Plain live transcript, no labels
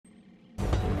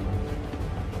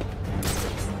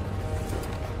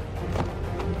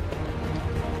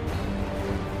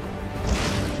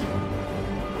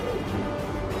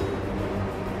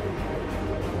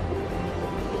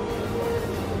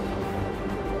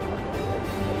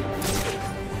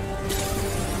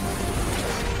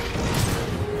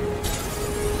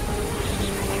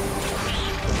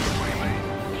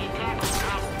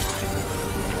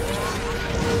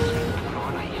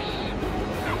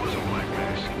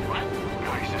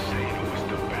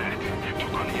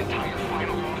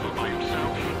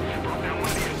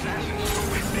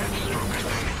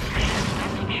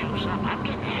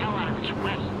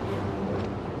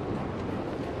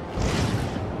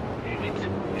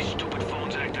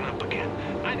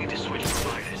need to switch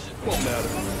providers. Won't matter.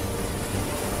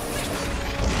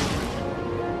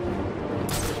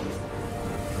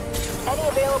 Any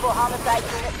available homicide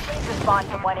units, please respond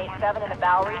to 187 in the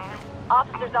Bowery.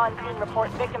 Officers on scene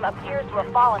report victim appears to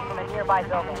have fallen from a nearby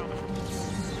building.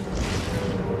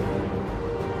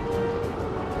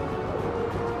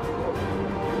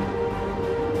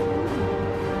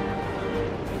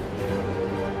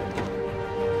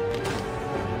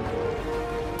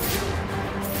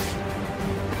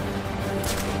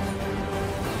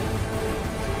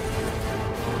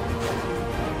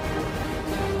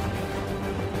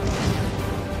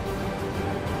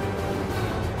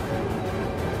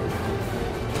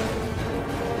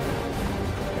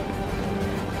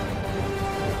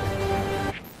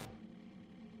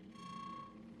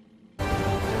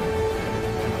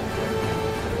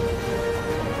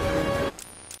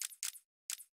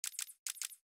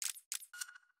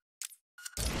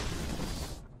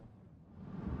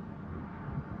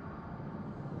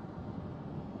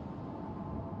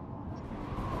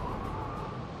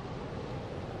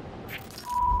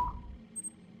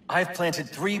 I've planted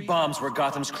 3 bombs where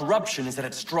Gotham's corruption is at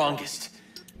its strongest.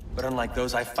 But unlike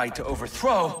those I fight to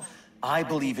overthrow, I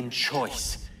believe in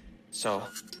choice. So...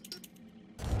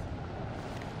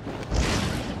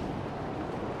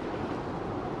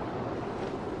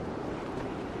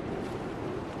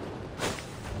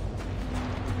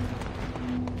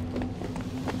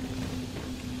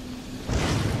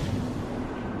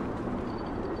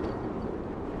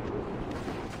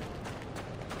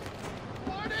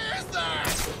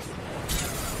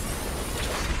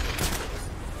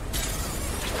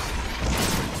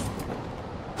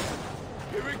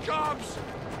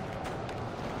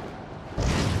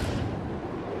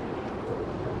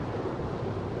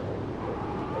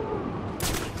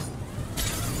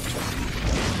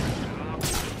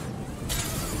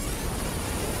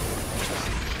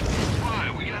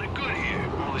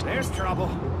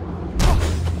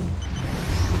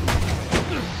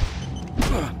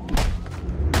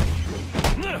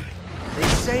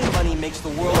 the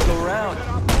world go round.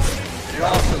 It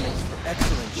also makes for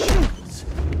excellent shields.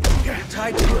 You're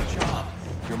tied to your job,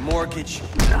 your mortgage,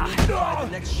 the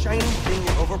next shiny thing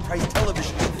your overpriced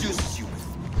television seduces you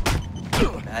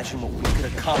with. Imagine what we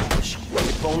could accomplish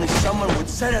if only someone would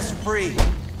set us free.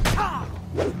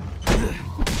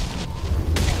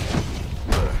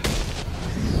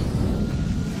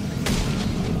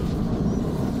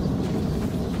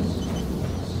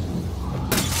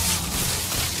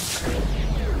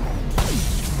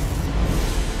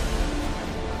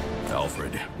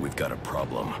 We've got a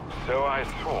problem. So I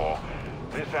saw.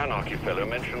 This anarchy fellow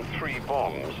mentioned 3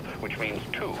 bombs, which means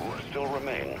 2 still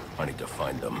remain. I need to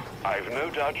find them. I've no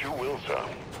doubt you will, sir.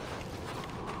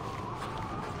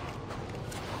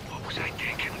 What was I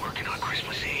thinking working on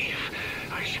Christmas Eve?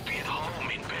 I should be at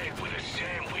home in bed with a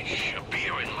sandwich, a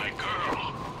beer, and my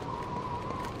girl.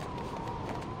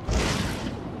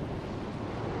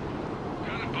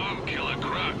 Kind of bummed Killer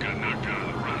Croc got knocked out of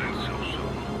the running so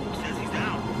soon. Says he's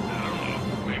out.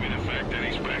 Maybe the fact that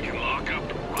he's back in lockup.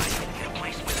 Right, in a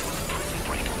place where there was a prison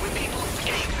break, where people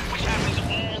escape, which happens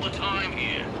all the time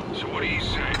here. So what do you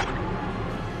say?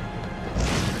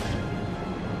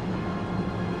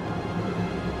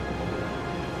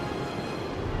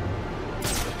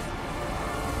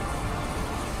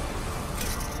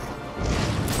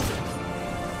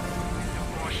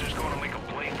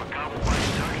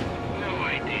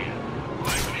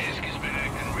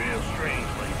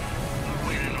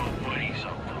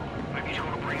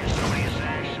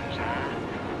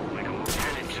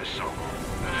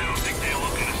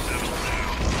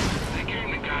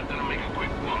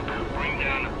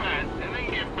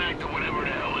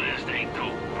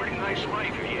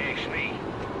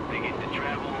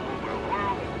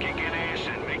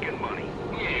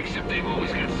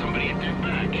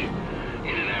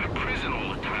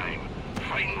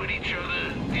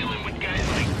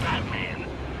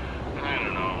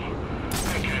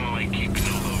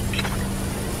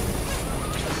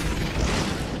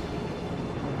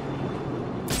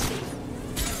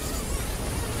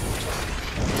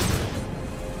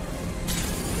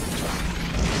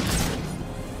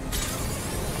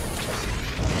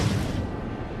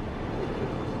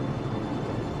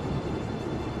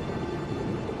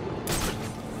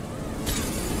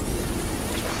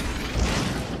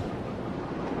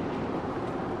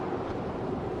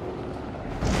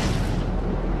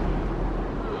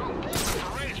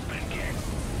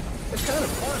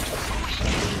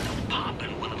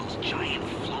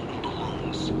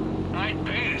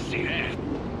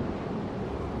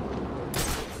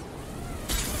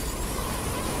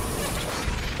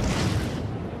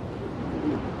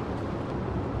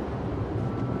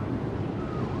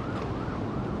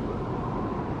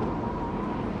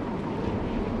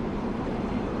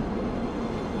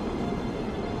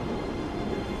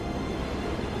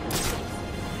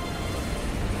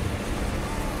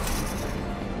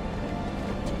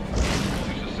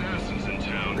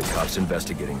 Cops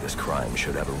investigating this crime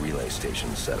should have a relay station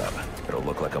set up. It'll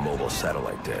look like a mobile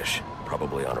satellite dish,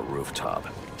 probably on a rooftop.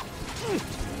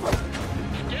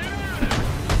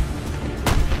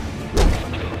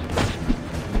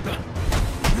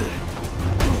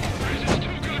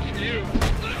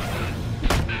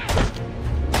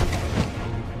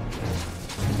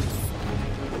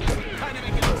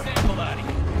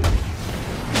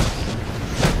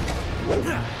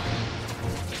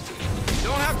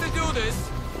 Don't have to do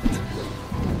this.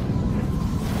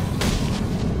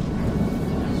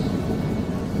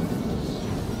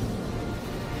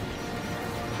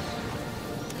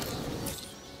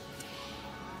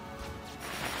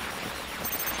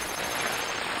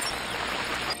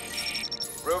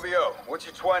 Rubio, what's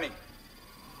your 20?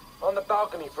 On the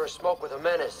balcony for a smoke with a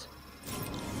menace.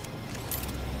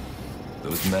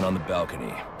 Those men on the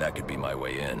balcony, that could be my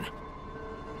way in.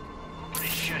 This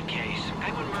shut case.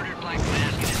 Penguin murdered Black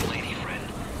Mask and his lady friend.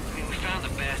 I mean, we found the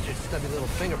bastard. Stubby little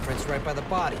fingerprints right by the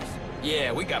bodies.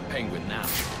 Yeah, we got Penguin now.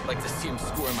 Like to see him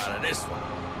squirm out of this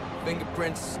one.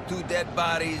 Fingerprints, 2 dead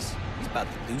bodies. He's about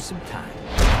to do some time.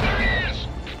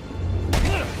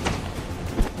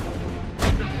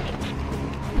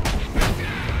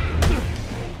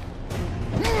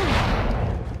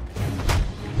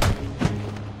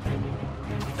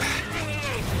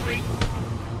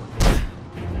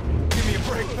 Give me a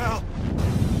break, pal.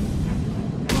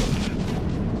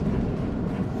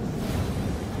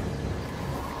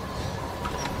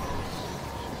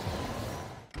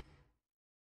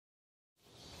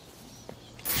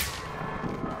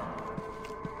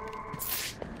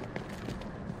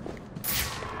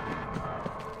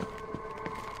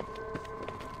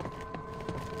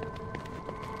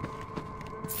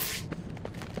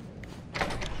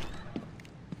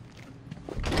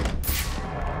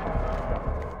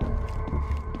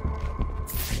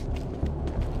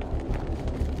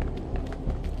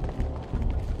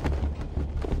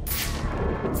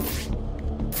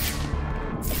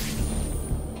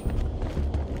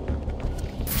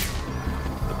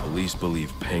 Police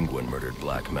believe Penguin murdered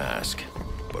Black Mask.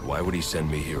 But why would he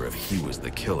send me here if he was the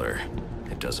killer?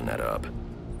 It doesn't add up.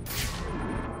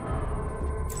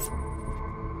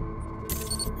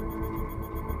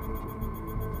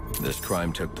 This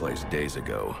crime took place days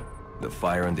ago. The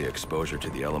fire and the exposure to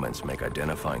the elements make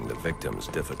identifying the victims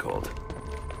difficult.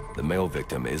 The male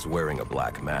victim is wearing a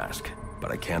black mask, but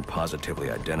I can't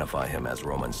positively identify him as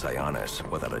Roman Sionis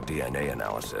without a DNA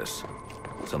analysis.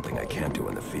 Something I can't do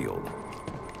in the field.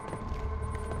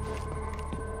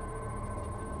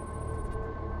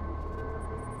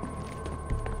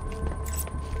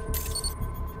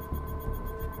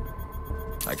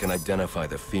 I can identify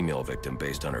the female victim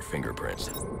based on her fingerprints.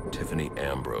 Tiffany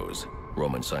Ambrose,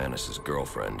 Roman Sionis'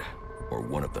 girlfriend. Or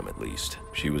one of them at least.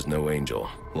 She was no angel,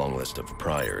 long list of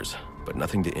priors, but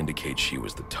nothing to indicate she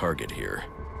was the target here.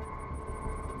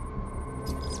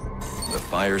 The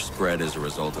fire spread as a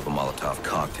result of a Molotov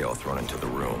cocktail thrown into the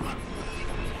room.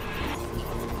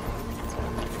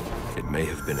 It may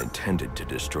have been intended to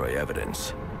destroy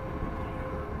evidence.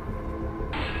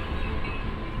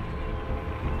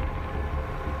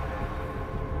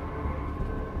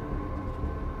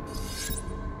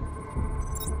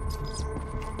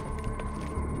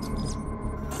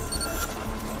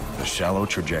 The shallow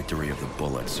trajectory of the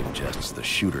bullet suggests the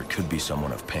shooter could be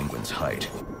someone of Penguin's height.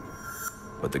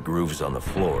 But the grooves on the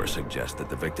floor suggest that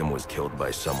the victim was killed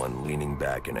by someone leaning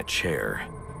back in a chair.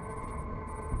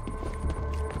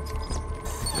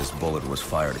 This bullet was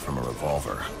fired from a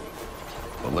revolver.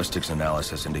 Ballistics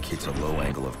analysis indicates a low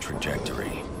angle of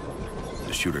trajectory.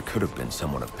 The shooter could have been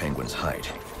someone of Penguin's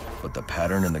height, but the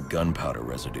pattern in the gunpowder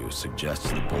residue suggests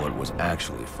the bullet was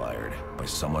actually fired by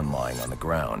someone lying on the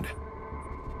ground.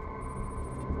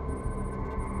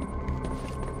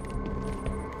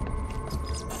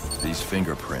 These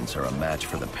fingerprints are a match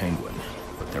for the Penguin,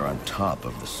 but they're on top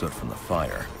of the soot from the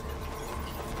fire.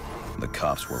 The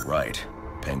cops were right.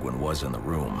 Penguin was in the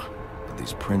room, but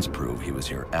these prints prove he was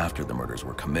here after the murders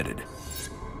were committed.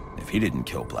 If he didn't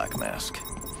kill Black Mask,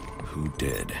 who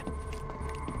did?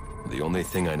 The only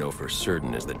thing I know for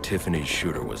certain is that Tiffany's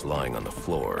shooter was lying on the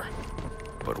floor.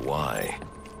 But why?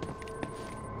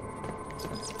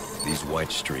 These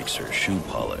white streaks are shoe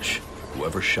polish.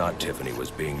 Whoever shot Tiffany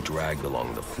was being dragged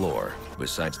along the floor.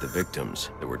 Besides the victims,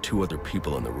 there were 2 other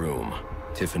people in the room.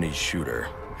 Tiffany's shooter,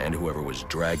 and whoever was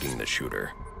dragging the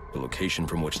shooter. The location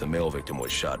from which the male victim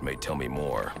was shot may tell me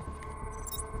more.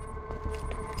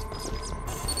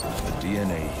 The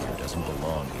DNA here doesn't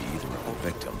belong to either of the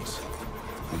victims.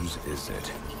 Whose is it?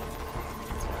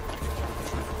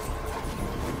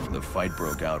 The fight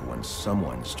broke out when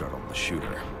someone startled the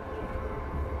shooter.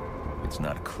 It's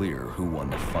not clear who won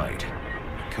the fight.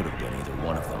 It could have been either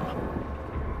one of them.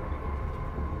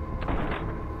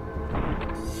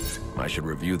 I should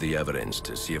review the evidence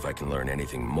to see if I can learn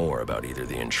anything more about either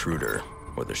the intruder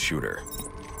or the shooter.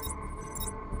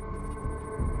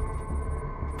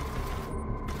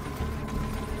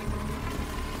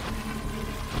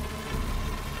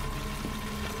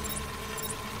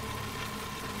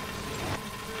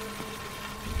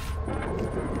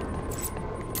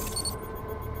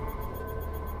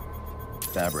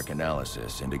 Fabric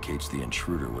analysis indicates the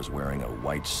intruder was wearing a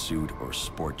white suit or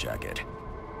sport jacket.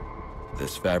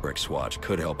 This fabric swatch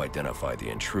could help identify the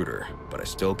intruder, but I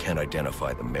still can't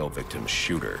identify the male victim's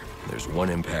shooter. There's one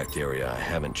impact area I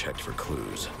haven't checked for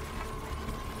clues.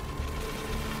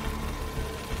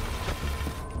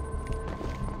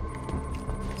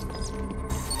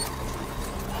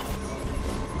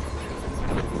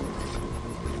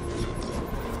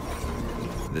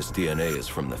 This DNA is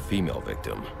from the female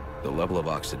victim. The level of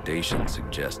oxidation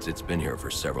suggests it's been here for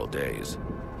several days.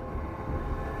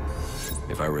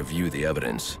 If I review the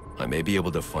evidence, I may be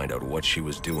able to find out what she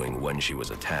was doing when she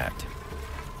was attacked.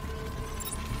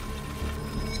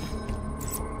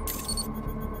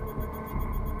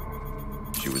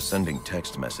 She was sending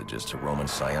text messages to Roman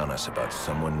Sionis about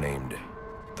someone named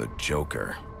the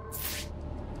Joker.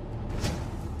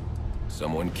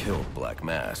 Someone killed Black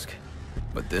Mask,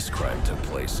 but this crime took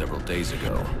place several days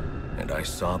ago. And I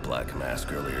saw Black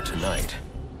Mask earlier tonight.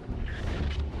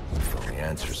 The only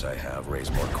answers I have raise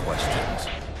more questions.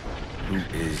 Who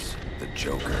is the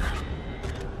Joker?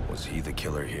 Was he the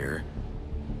killer here?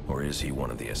 Or is he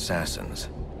one of the assassins?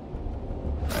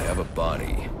 I have a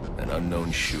body, an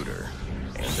unknown shooter,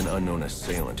 and an unknown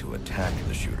assailant who attacked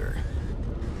the shooter.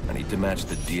 I need to match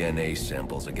the DNA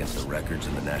samples against the records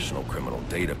in the National Criminal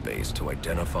Database to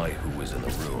identify who was in the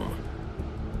room.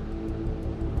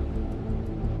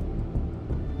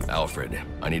 Alfred,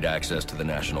 I need access to the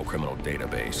National Criminal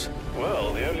Database.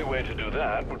 Well, the only way to do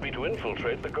that would be to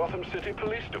infiltrate the Gotham City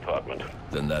Police Department.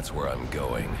 Then that's where I'm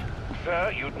going.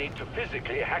 Sir, you'd need to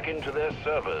physically hack into their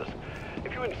servers.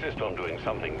 If you insist on doing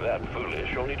something that foolish,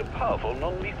 you'll need a powerful,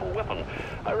 non-lethal weapon.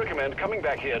 I recommend coming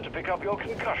back here to pick up your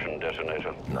concussion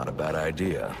detonator. Not a bad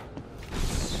idea.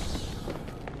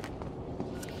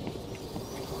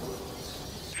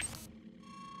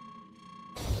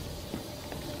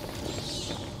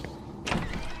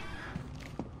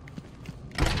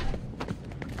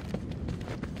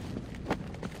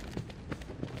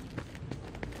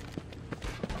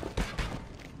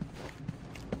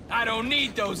 I don't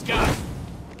need those guys!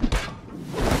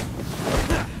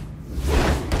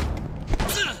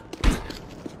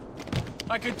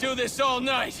 I could do this all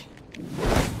night!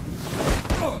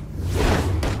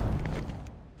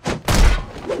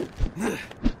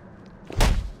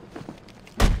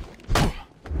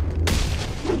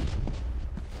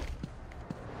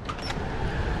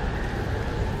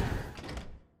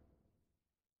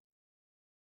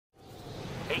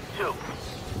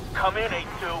 Come in,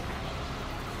 8-2.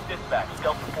 Dispatch,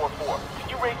 Delta 4-4. Can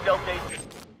you raise Delta 8?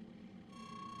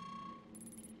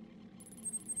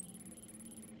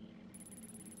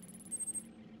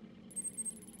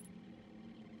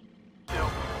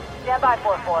 Stand by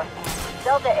 4-4.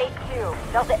 Delta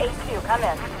 8-2. Delta 8-2, come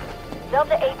in.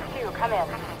 Delta 8-2, come in.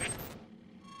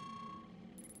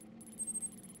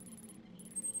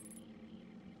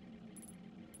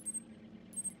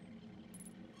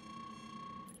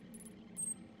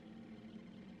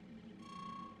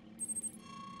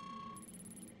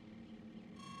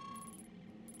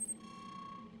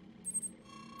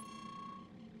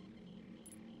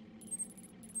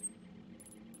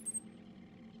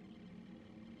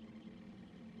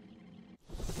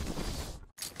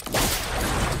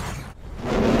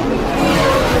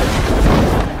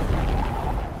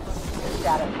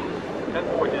 Status.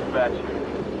 10-4 dispatch.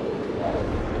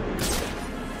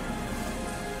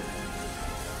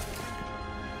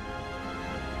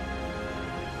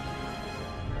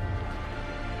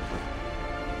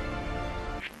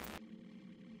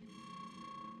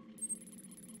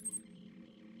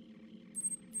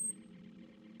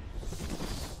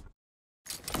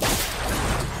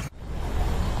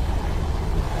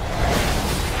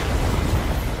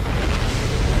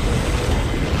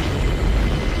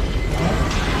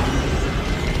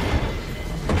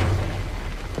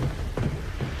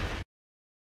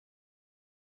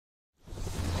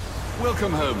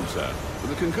 Welcome home, sir.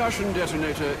 The concussion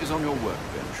detonator is on your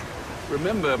workbench.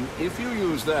 Remember, if you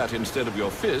use that instead of your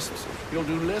fists, you'll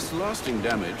do less lasting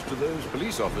damage to those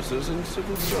police officers and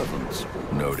civil servants.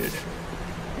 Noted.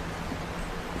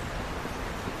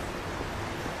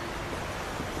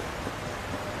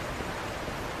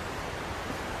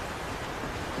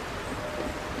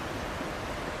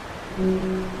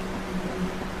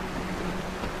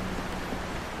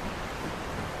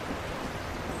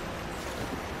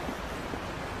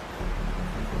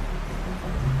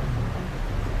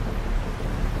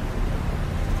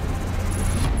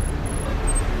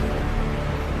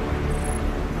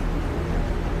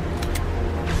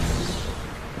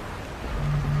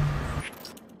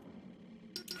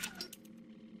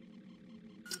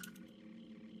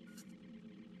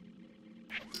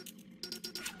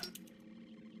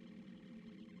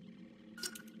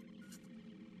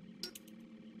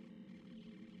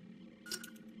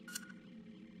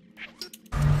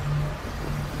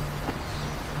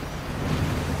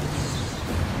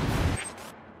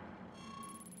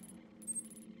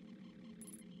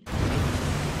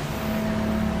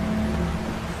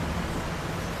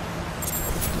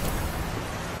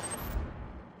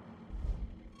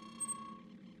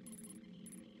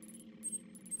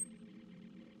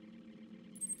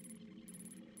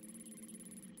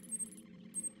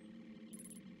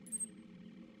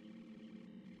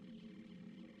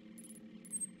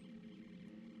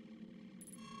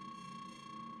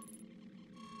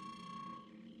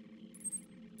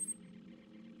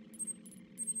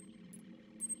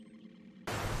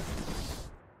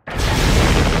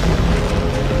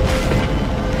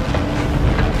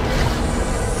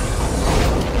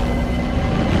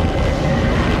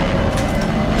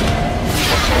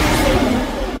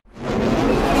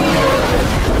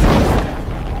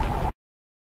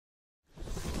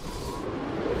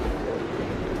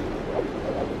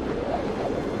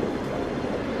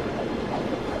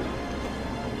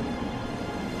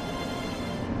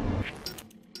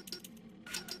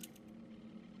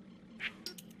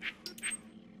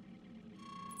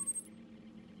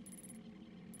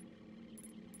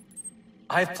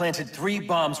 I've planted 3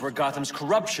 bombs where Gotham's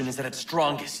corruption is at its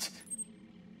strongest.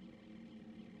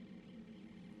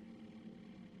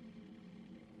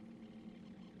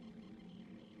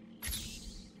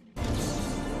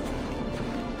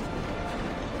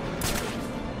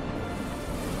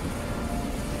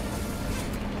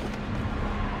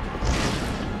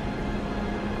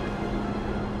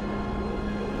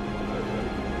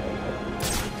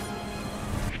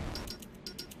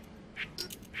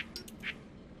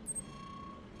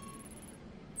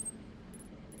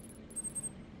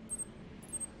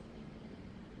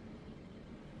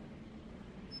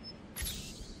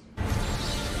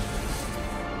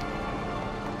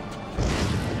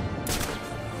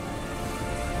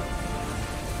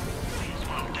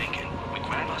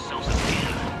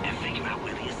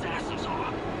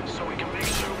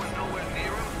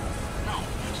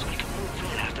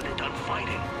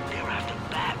 They're after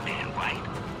Batman, right?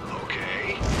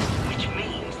 Okay. Which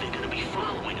means they're gonna be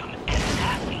following him, and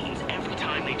that means every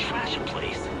time they trash a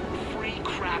place, free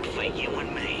crap for you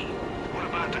and me. What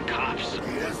about the cops?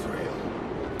 Israel.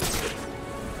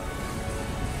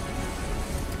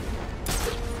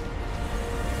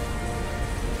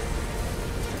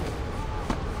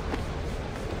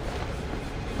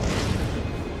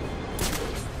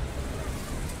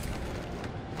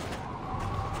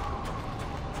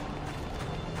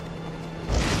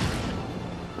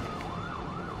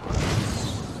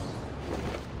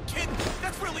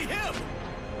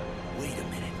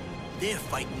 They're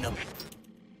fighting them.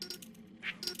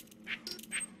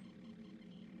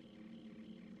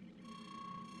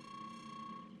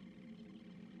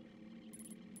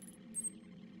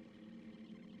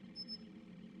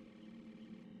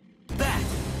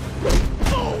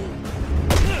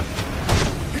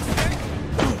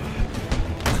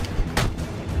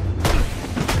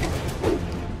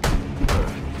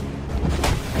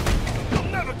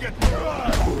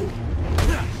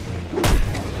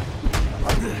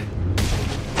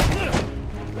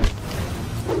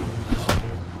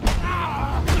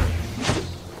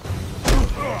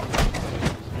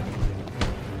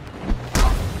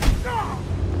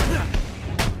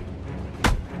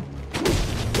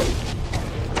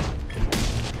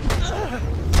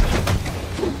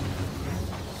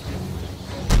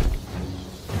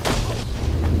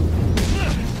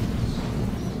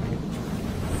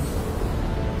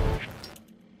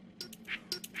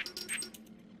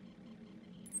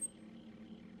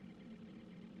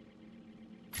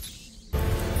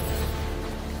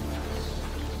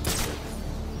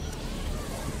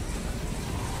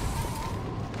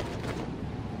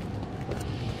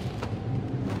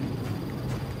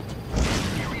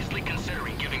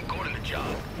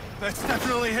 That's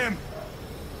definitely him!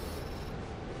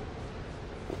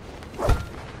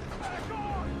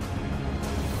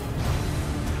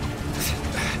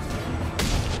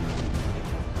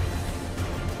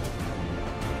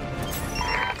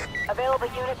 available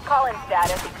units, call-in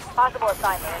status. Possible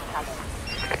assignment incoming.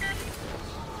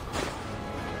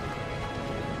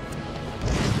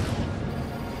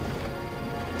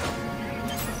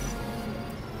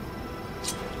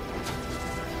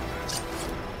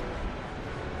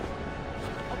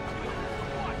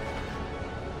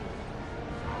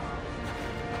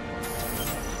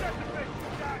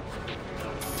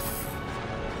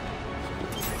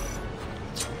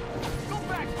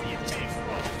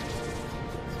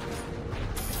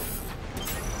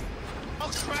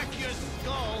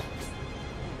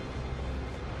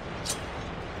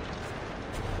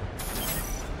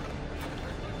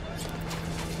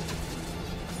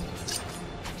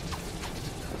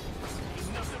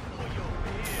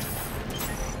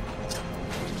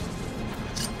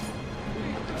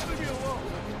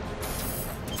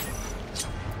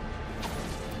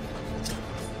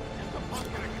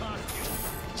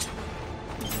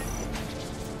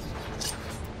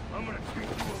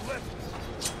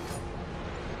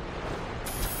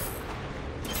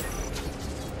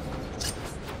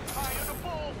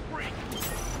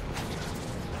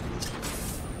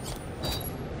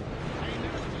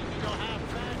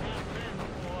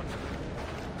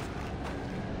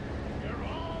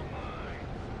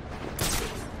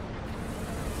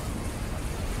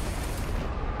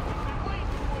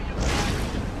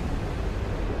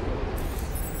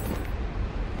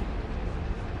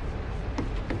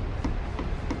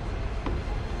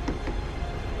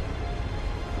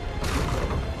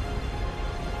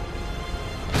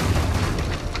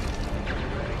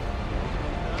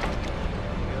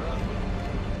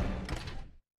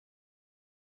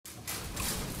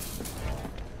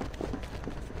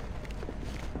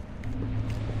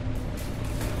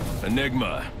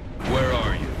 Enigma, where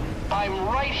are you? I'm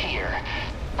right here.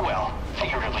 Well,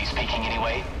 figuratively speaking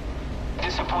anyway.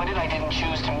 Disappointed I didn't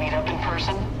choose to meet up in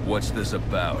person? What's this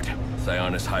about?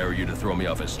 Sionis hire you to throw me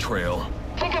off his trail?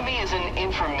 Think of me as an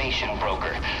information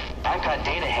broker. I've got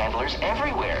data handlers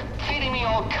everywhere, feeding me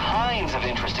all kinds of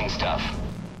interesting stuff.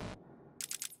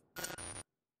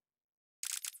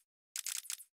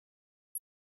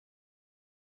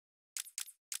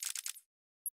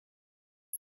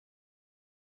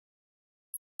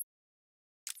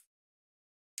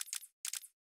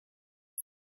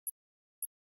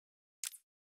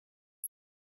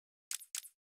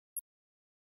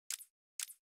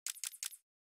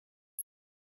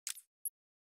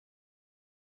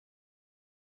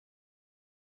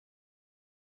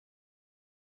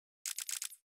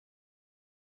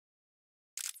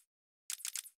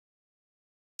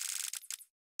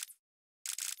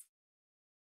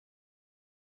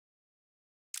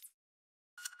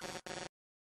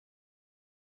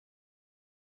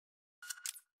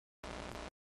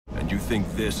 And you think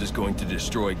this is going to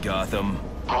destroy Gotham?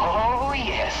 Oh,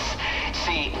 yes.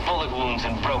 See, bullet wounds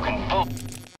and broken bones.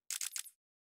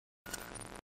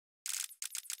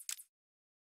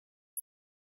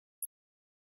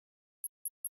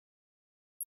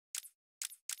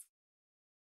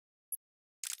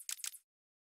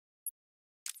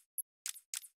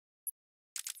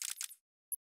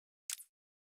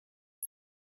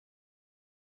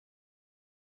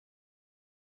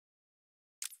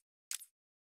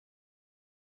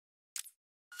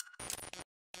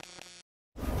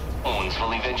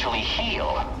 Will eventually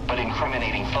heal, but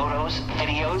incriminating photos,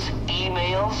 videos,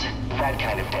 emails, that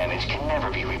kind of damage can never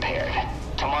be repaired.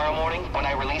 Tomorrow morning, when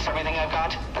I release everything I've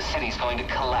got, the city's going to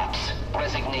collapse.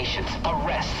 Resignations,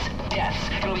 arrests, deaths.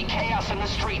 It'll be chaos in the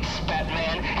streets,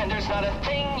 Batman, and there's not a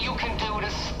thing you can do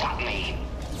to stop me.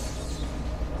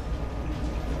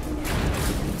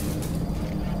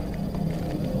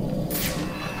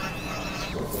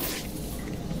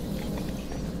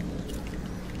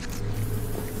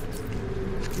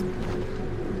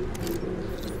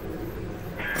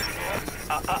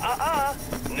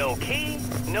 No key,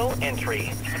 no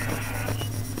entry.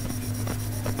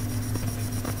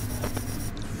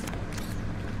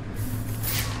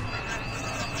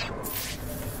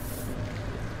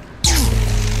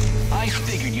 I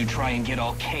figured you'd try and get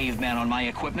all caveman on my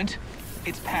equipment.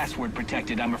 It's password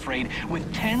protected, I'm afraid,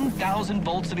 with 10,000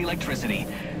 volts of electricity.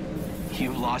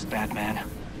 You've lost, Batman.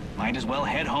 Might as well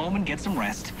head home and get some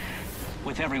rest.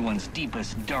 With everyone's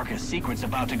deepest, darkest secrets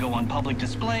about to go on public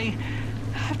display,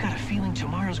 I've got a feeling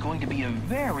tomorrow's going to be a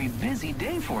very busy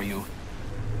day for you.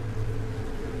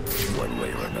 One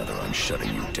way or another, I'm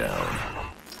shutting you down.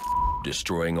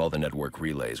 Destroying all the network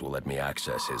relays will let me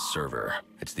access his server.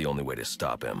 It's the only way to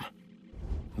stop him.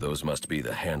 Those must be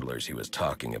the handlers he was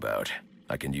talking about.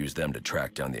 I can use them to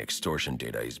track down the extortion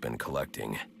data he's been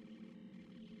collecting.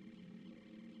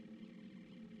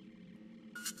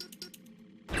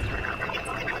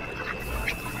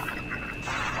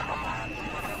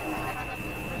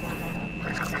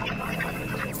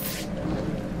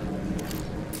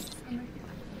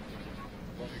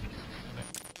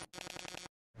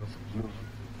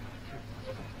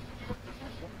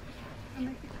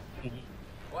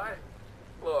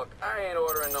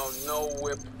 no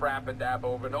whip, frap-a-dab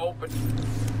over and open.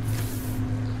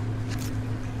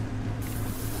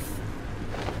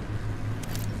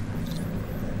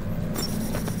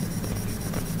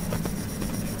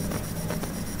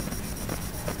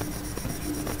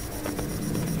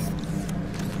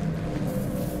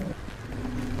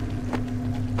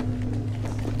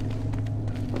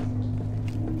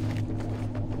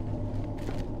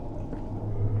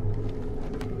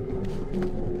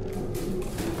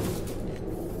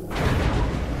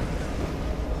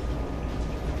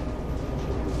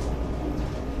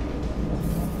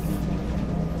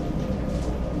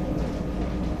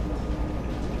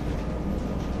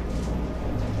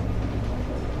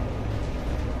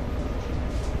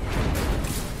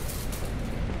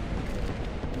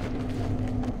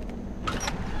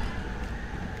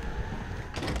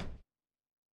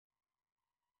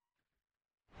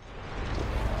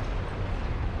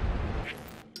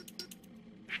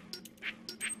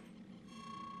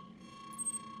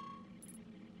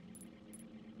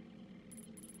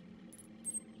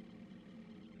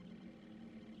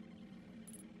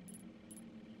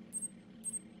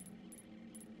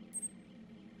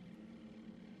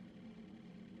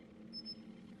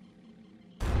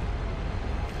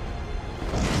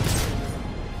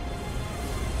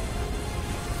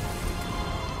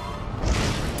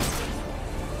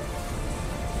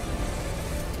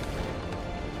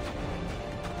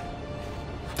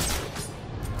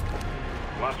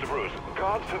 Master Bruce,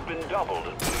 guards have been doubled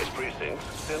at police precincts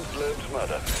since Loeb's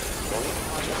murder. You'll need to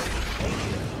find out if they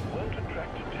won't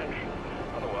attract attention.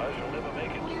 Otherwise, you'll never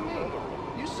make it to the other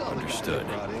room. You saw Understood.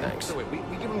 the guy they brought in. Thanks. So wait, we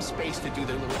give them space to do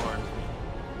their little arms.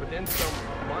 But then some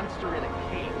monster in a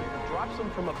cave drops him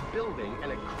from a building,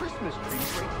 and a Christmas tree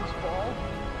breaks his fall,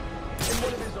 and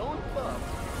one of his own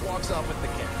thugs walks off with the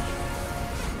cash.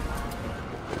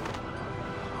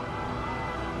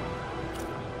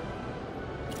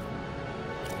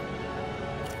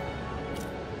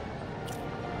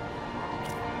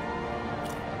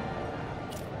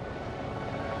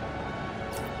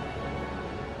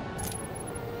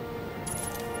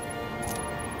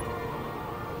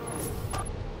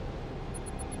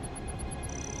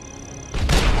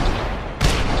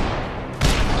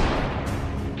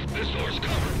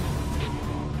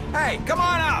 Hey, come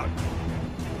on out!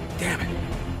 Damn it.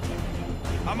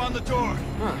 I'm on the door.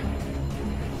 Huh.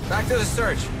 Back to the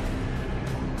search.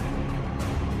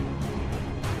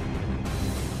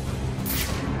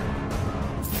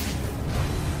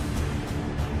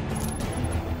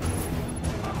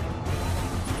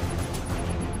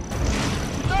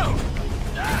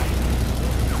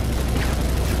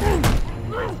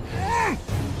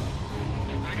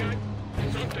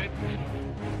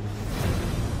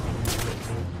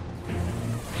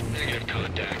 Negative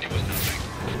contact. It was nothing.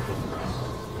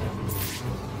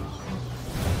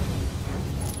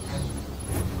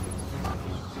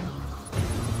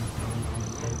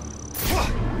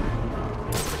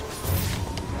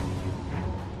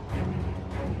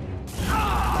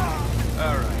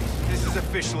 All right, this is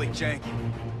officially janky.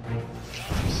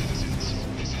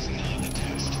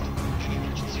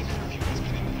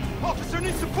 Officer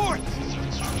needs support!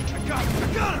 I got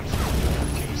him!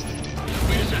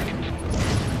 Wait a second.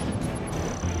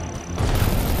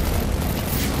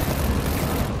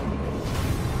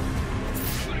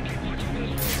 Gotta keep watching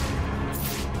this.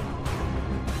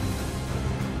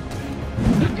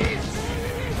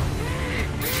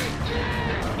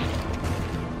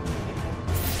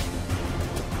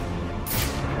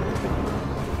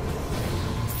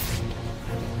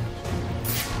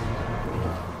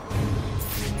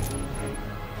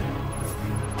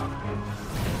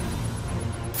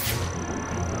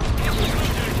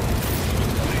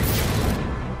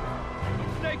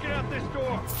 Snaking out this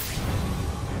door!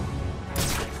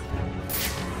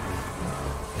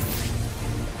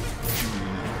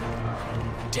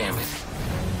 Damn it.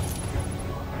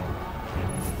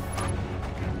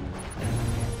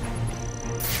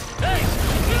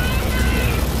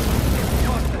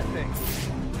 Toss that thing.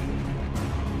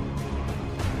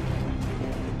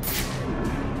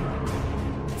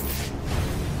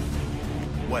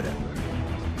 Whatever.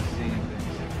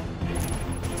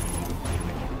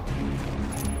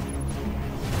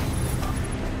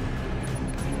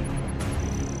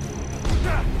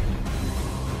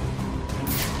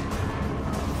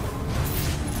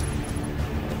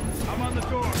 I'm on the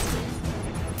door.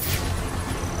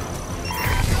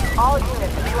 All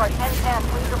units, if you are 1010,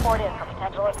 please report in for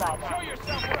potential assignment. Show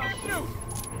yourself or I'll shoot!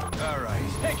 All right.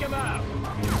 Take him out!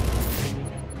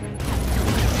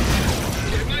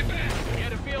 Get my back. You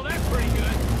had to feel that pretty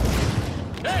good.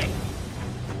 Hey!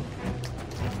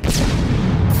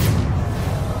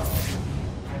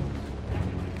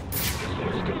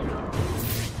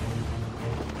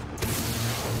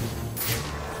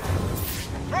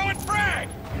 Throwing frag!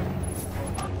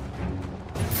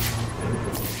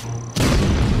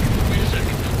 Wait a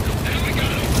second. There we go!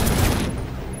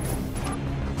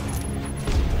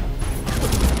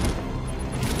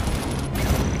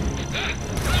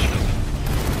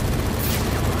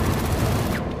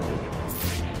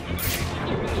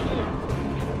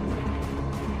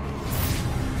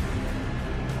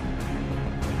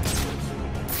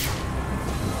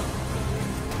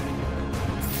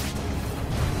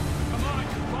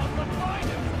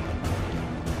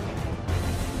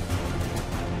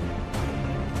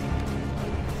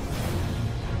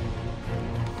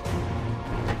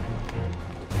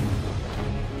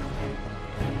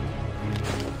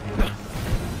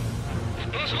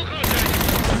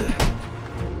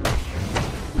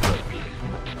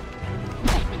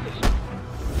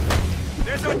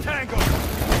 There's our tango!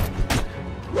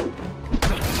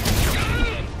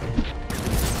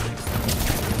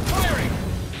 Firing!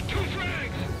 2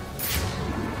 frags!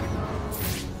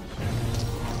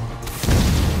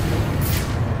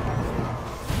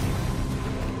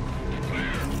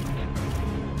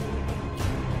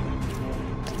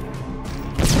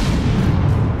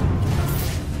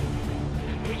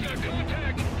 Who's got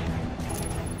contact?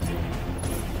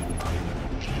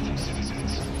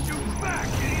 Shoot back,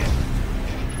 idiot!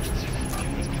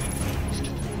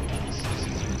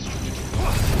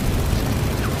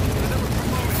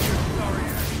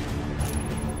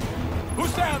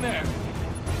 Who's down there?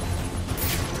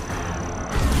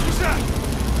 Who's that?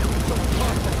 Someone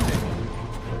lost that thing.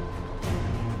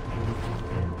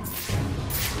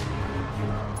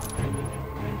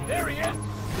 There he is!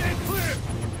 Stand clear!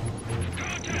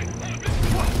 Contact! On me!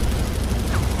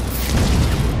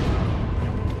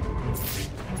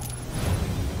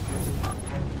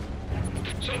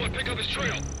 Someone pick up his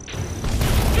trail!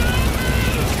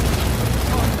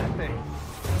 Lost that thing.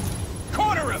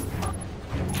 Corner him!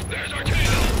 There's our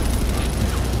tail!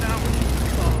 Now we need to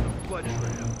follow the blood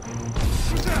trail.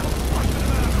 Who's that? Flushing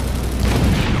him out!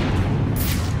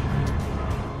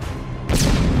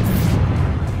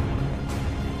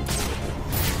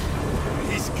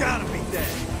 He's gotta be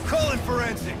dead. Calling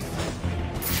forensics.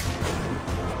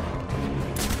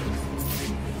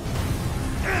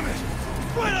 Damn it!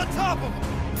 Right on top of him!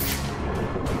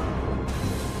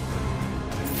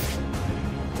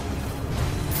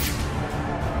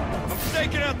 I'm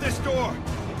staking out this door!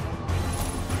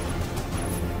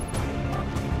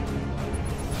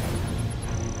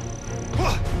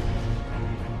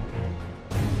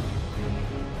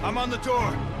 I'm on the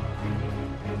door!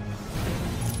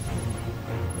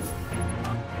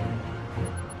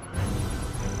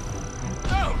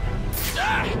 No!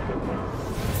 Ah!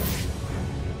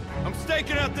 I'm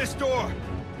staking out this door!